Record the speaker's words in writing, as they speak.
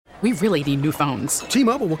We really need new phones.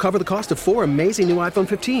 T-Mobile will cover the cost of 4 amazing new iPhone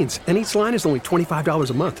 15s, and each line is only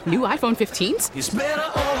 $25 a month. New iPhone 15s? It's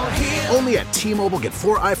better over here. Only at T-Mobile, get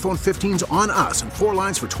 4 iPhone 15s on us and 4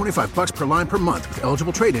 lines for $25 per line per month with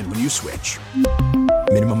eligible trade-in when you switch.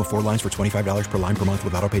 Minimum of 4 lines for $25 per line per month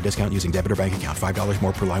with autopay discount using debit or bank account. $5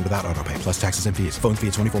 more per line without autopay, plus taxes and fees. Phone fee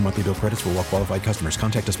at 24 monthly bill credits for well-qualified customers.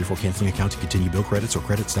 Contact us before canceling account to continue bill credits or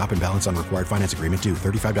credit stop and balance on required finance agreement due.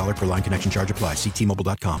 $35 per line connection charge applies. See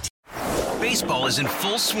T-Mobile.com. Baseball is in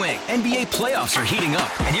full swing. NBA playoffs are heating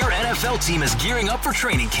up, and your NFL team is gearing up for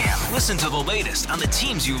training camp. Listen to the latest on the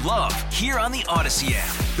teams you love here on the Odyssey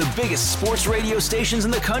app. The biggest sports radio stations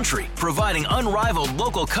in the country, providing unrivaled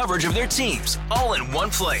local coverage of their teams, all in one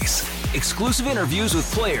place. Exclusive interviews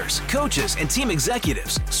with players, coaches, and team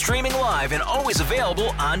executives, streaming live and always available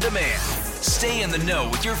on demand. Stay in the know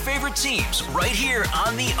with your favorite teams right here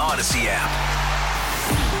on the Odyssey app.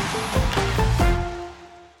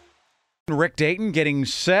 Rick Dayton getting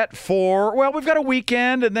set for, well, we've got a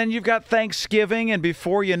weekend and then you've got Thanksgiving, and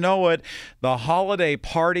before you know it, the holiday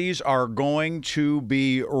parties are going to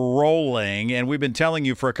be rolling. And we've been telling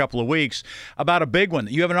you for a couple of weeks about a big one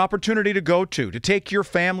that you have an opportunity to go to take your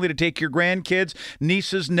family, to take your grandkids,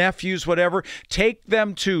 nieces, nephews, whatever. Take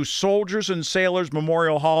them to Soldiers and Sailors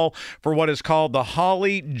Memorial Hall for what is called the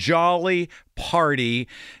Holly Jolly Party,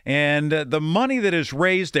 and the money that is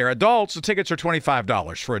raised there, adults, the tickets are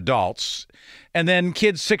 $25 for adults, and then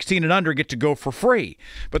kids 16 and under get to go for free.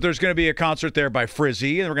 But there's going to be a concert there by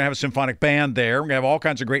Frizzy, and we're going to have a symphonic band there. We're going to have all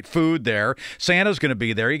kinds of great food there. Santa's going to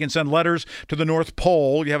be there. You can send letters to the North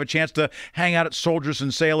Pole. You have a chance to hang out at Soldiers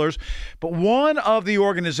and Sailors. But one of the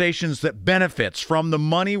organizations that benefits from the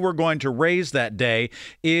money we're going to raise that day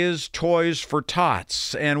is Toys for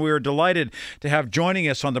Tots, and we are delighted to have joining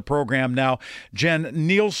us on the program now Jen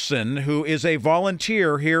Neilson, who is a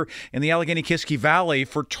volunteer here in the Allegheny-Kiski Valley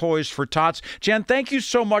for Toys for Tots. Jen, thank you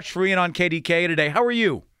so much for being on KDK today. How are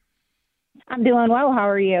you? I'm doing well. How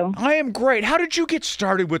are you? I am great. How did you get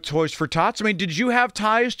started with Toys for Tots? I mean, did you have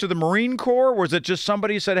ties to the Marine Corps? Or was it just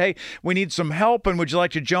somebody said, hey, we need some help and would you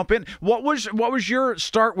like to jump in? What was your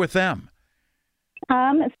start with them?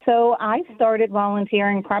 So I started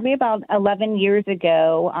volunteering probably about 11 years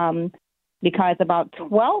ago. Because about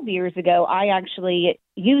 12 years ago, I actually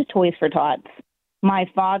used Toys for Tots. My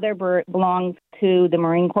father belongs to the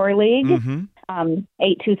Marine Corps League,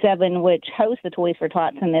 827, which hosts the Toys for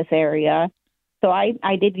Tots in this area. So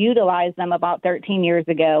I did utilize them about 13 years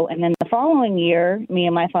ago. And then the following year, me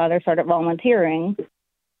and my father started volunteering,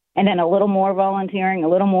 and then a little more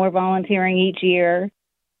volunteering each year.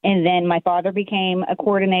 And then my father became a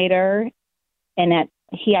coordinator, and that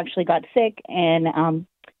he actually got sick and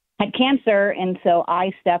had cancer, and so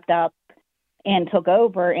I stepped up and took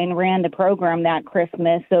over and ran the program that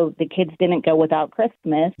Christmas, so the kids didn't go without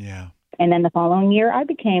Christmas. Yeah. And then the following year, I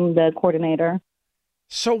became the coordinator.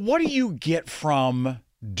 So what do you get from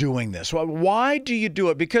doing this? Why do you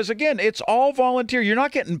do it? Because, again, it's all volunteer. You're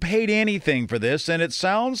not getting paid anything for this, and it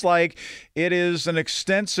sounds like it is an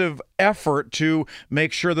extensive effort to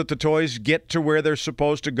make sure that the toys get to where they're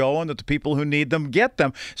supposed to go and that the people who need them get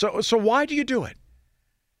them. So why do you do it?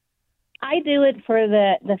 I do it for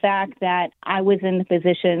the fact that I was in the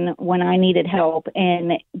position when I needed help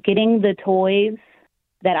in getting the toys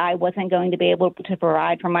that I wasn't going to be able to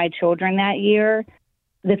provide for my children that year.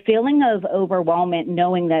 The feeling of overwhelmment,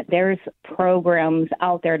 knowing that there's programs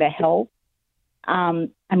out there to help. I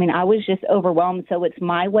was just overwhelmed. So it's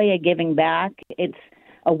my way of giving back. It's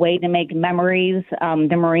a way to make memories.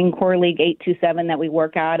 The Marine Corps League 827 that we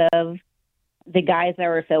work out of, the guys that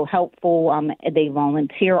are so helpful, they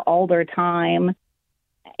volunteer all their time.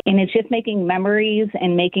 And it's just making memories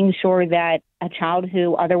and making sure that a child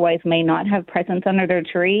who otherwise may not have presents under their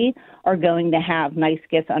tree are going to have nice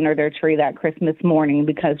gifts under their tree that Christmas morning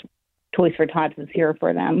because Toys for Tots is here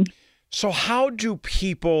for them. So how do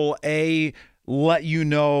people, let you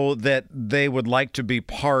know that they would like to be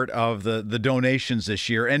part of the donations this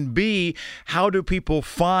year? And B, how do people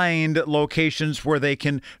find locations where they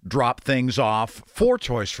can drop things off for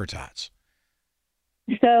Toys for Tots?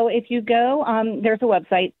 So if you go, there's a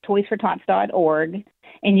website, toysfortots.org,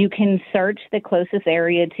 and you can search the closest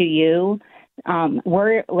area to you.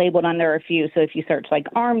 We're labeled under a few. So if you search like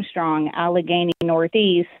Armstrong, Allegheny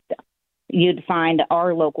Northeast, you'd find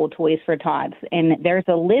our local Toys for Tots. And there's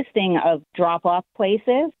a listing of drop-off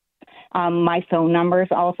places. My phone number is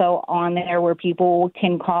also on there where people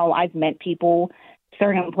can call. I've met people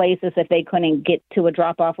certain places if they couldn't get to a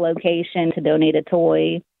drop-off location to donate a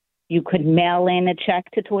toy. You could mail in a check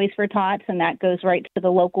to Toys for Tots, and that goes right to the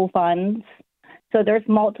local funds. So there's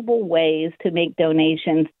multiple ways to make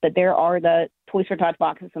donations, but there are the Toys For Tots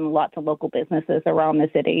boxes in lots of local businesses around the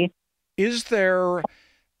city. Is there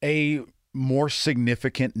a more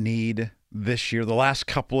significant need this year, the last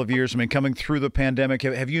couple of years? I mean, coming through the pandemic,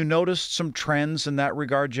 have you noticed some trends in that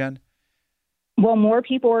regard, Jen? Well, more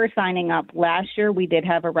people are signing up. Last year, we did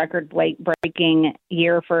have a record-breaking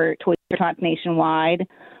year for Toys For Tots nationwide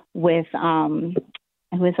with,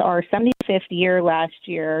 it was our 75th year last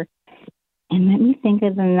year. And let me think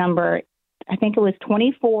of the number. I think it was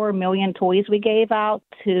 24 million toys we gave out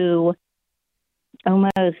to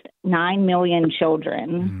almost 9 million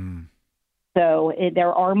children. So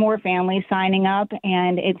there are more families signing up,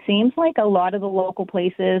 and it seems like a lot of the local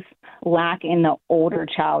places lack in the older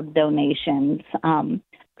child donations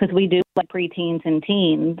because we do like preteens and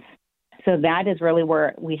teens. So that is really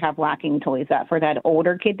where we have lacking toys at for that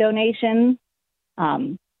older kid donation.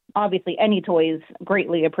 Obviously, any toys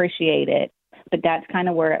greatly appreciate it, but that's kind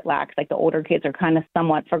of where it lacks. Like the older kids are kind of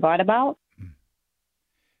somewhat forgot about.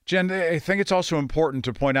 Jen, I think it's also important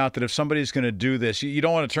to point out that if somebody's going to do this, you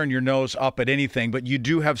don't want to turn your nose up at anything, but you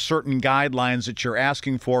do have certain guidelines that you're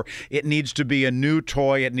asking for. It needs to be a new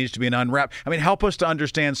toy. It needs to be an unwrapped. I mean, help us to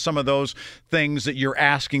understand some of those things that you're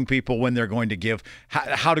asking people when they're going to give,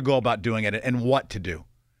 how to go about doing it and what to do.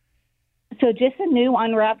 So just a new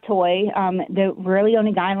unwrapped toy. The really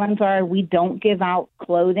only guidelines are we don't give out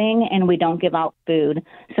clothing and we don't give out food.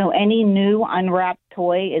 So any new unwrapped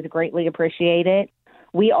toy is greatly appreciated.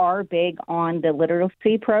 We are big on the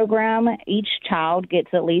literacy program. Each child gets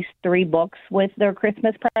at least 3 books with their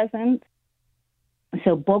Christmas presents.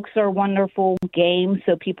 So books are wonderful. Games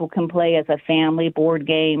so people can play as a family, board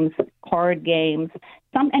games, card games,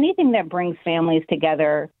 anything that brings families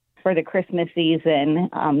together for the Christmas season.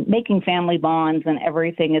 Making family bonds and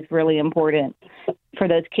everything is really important for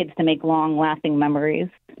those kids to make long-lasting memories.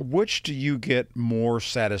 Which do you get more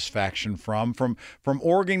satisfaction from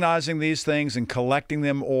organizing these things and collecting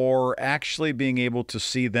them, or actually being able to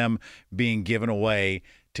see them being given away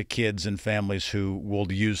to kids and families who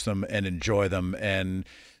will use them and enjoy them and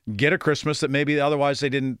get a Christmas that maybe otherwise they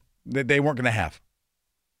weren't going to have?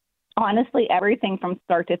 Honestly, everything from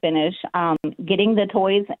start to finish. Getting the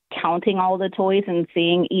toys, counting all the toys and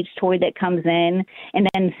seeing each toy that comes in, and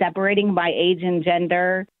then separating by age and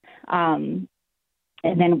gender, and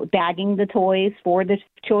then bagging the toys for the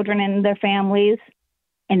children and their families.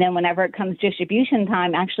 And then whenever it comes distribution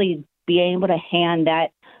time, actually being able to hand that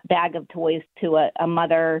bag of toys to a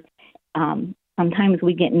mother. Sometimes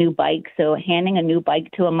we get new bikes, so handing a new bike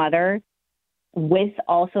to a mother with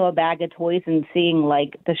also a bag of toys and seeing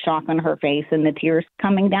like the shock on her face and the tears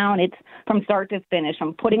coming down. It's from start to finish,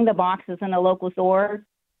 from putting the boxes in a local store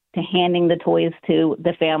to handing the toys to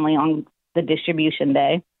the family on the distribution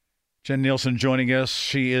day. Jen Neilson joining us.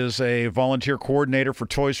 She is a volunteer coordinator for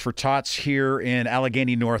Toys For Tots here in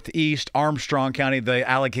Allegheny Northeast, Armstrong County, the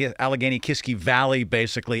Allegheny-Kiski Valley,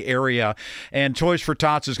 basically, area. And Toys For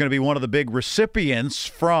Tots is going to be one of the big recipients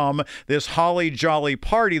from this Holly Jolly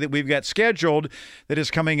party that we've got scheduled that is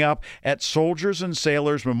coming up at Soldiers and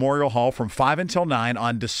Sailors Memorial Hall from 5 until 9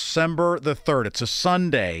 on December the 3rd. It's a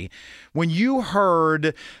Sunday. When you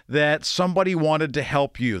heard that somebody wanted to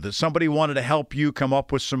help you, come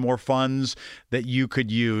up with some more funds that you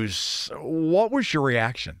could use, what was your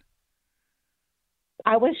reaction?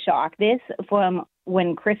 I was shocked. This from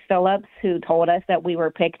when Chris Phillips, who told us that we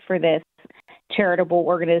were picked for this charitable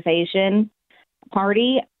organization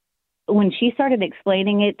party, when she started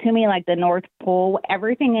explaining it to me, like the North Pole,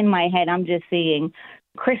 everything in my head, I'm just seeing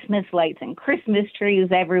Christmas lights and Christmas trees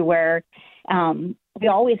everywhere. We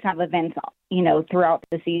always have events, throughout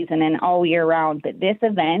the season and all year round. But this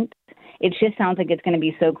event, it just sounds like it's going to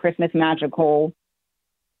be so Christmas magical.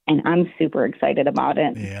 And I'm super excited about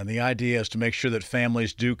it. Yeah, and the idea is to make sure that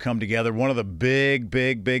families do come together. One of the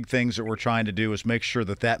big things that we're trying to do is make sure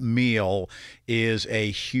that meal is a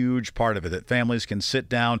huge part of it, that families can sit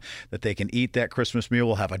down, that they can eat that Christmas meal.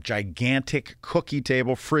 We'll have a gigantic cookie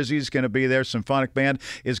table. Frizzy's going to be there. Symphonic Band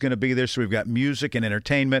is going to be there. So we've got music and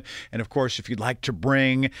entertainment. And, of course, if you'd like to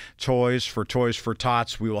bring toys for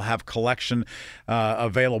Tots, we will have collection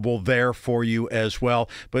available there for you as well.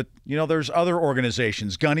 But, there's other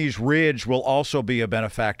organizations. Gunny's Ridge will also be a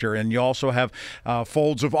benefactor, and you also have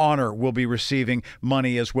Folds of Honor will be receiving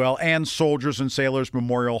money as well, and Soldiers and Sailors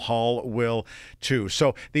Memorial Hall will too.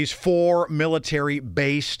 So these 4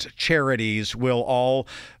 military-based charities will all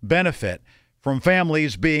benefit from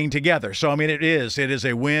families being together. So, I mean, it is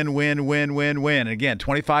a win, win, win, win, win. And again,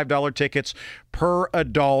 $25 tickets per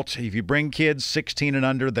adult. If you bring kids 16 and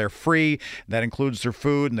under, they're free. That includes their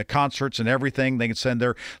food and the concerts and everything. They can send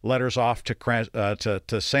their letters off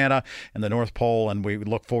to Santa and the North Pole, and we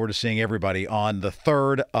look forward to seeing everybody on the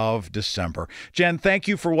 3rd of December. Jen, thank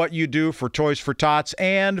you for what you do for Toys for Tots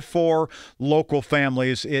and for local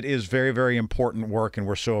families. It is very, very important work, and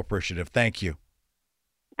we're so appreciative. Thank you.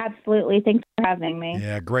 Absolutely. Thanks for having me.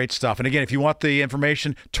 Yeah, great stuff. And again, if you want the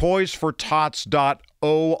information, toysfortots.org.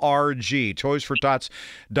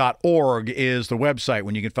 Toysfortots.org is the website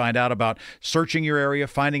when you can find out about searching your area,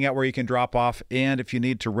 finding out where you can drop off, and if you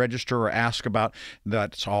need to register or ask about,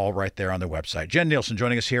 that's all right there on the website. Jen Neilson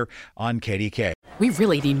joining us here on KDK. We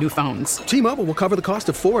really need new phones. T-Mobile will cover the cost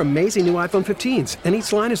of 4 amazing new iPhone 15s, and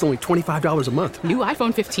each line is only $25 a month. New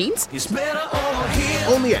iPhone 15s? It's better over here.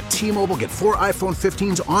 Only at T-Mobile, get 4 iPhone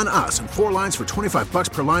 15s on us and 4 lines for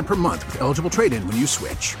 $25 per line per month with eligible trade-in when you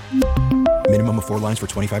switch. Minimum of 4 lines for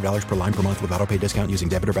 $25 per line per month with auto-pay discount using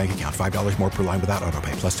debit or bank account. $5 more per line without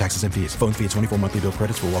auto-pay, plus taxes and fees. Phone fee at 24 monthly bill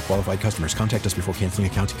credits for well-qualified customers. Contact us before canceling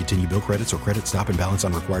account to continue bill credits or credit stop and balance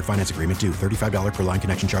on required finance agreement due. $35 per line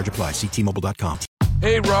connection charge applies. See T-Mobile.com.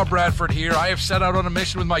 Hey, Rob Bradford here. I have set out on a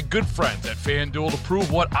mission with my good friends at FanDuel to prove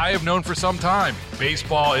what I have known for some time.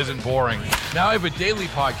 Baseball isn't boring. Now I have a daily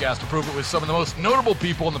podcast to prove it with some of the most notable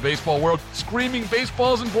people in the baseball world, screaming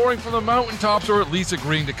baseball isn't boring from the mountaintops, or at least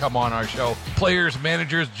agreeing to come on our show. Players,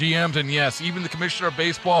 managers, GMs, and yes, even the commissioner of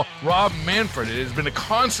baseball, Rob Manfred. It has been a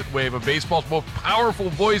constant wave of baseball's most powerful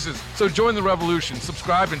voices. So join the revolution.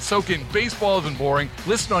 Subscribe and soak in Baseball Isn't Boring.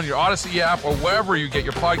 Listen on your Odyssey app or wherever you get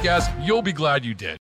your podcasts. You'll be glad you did.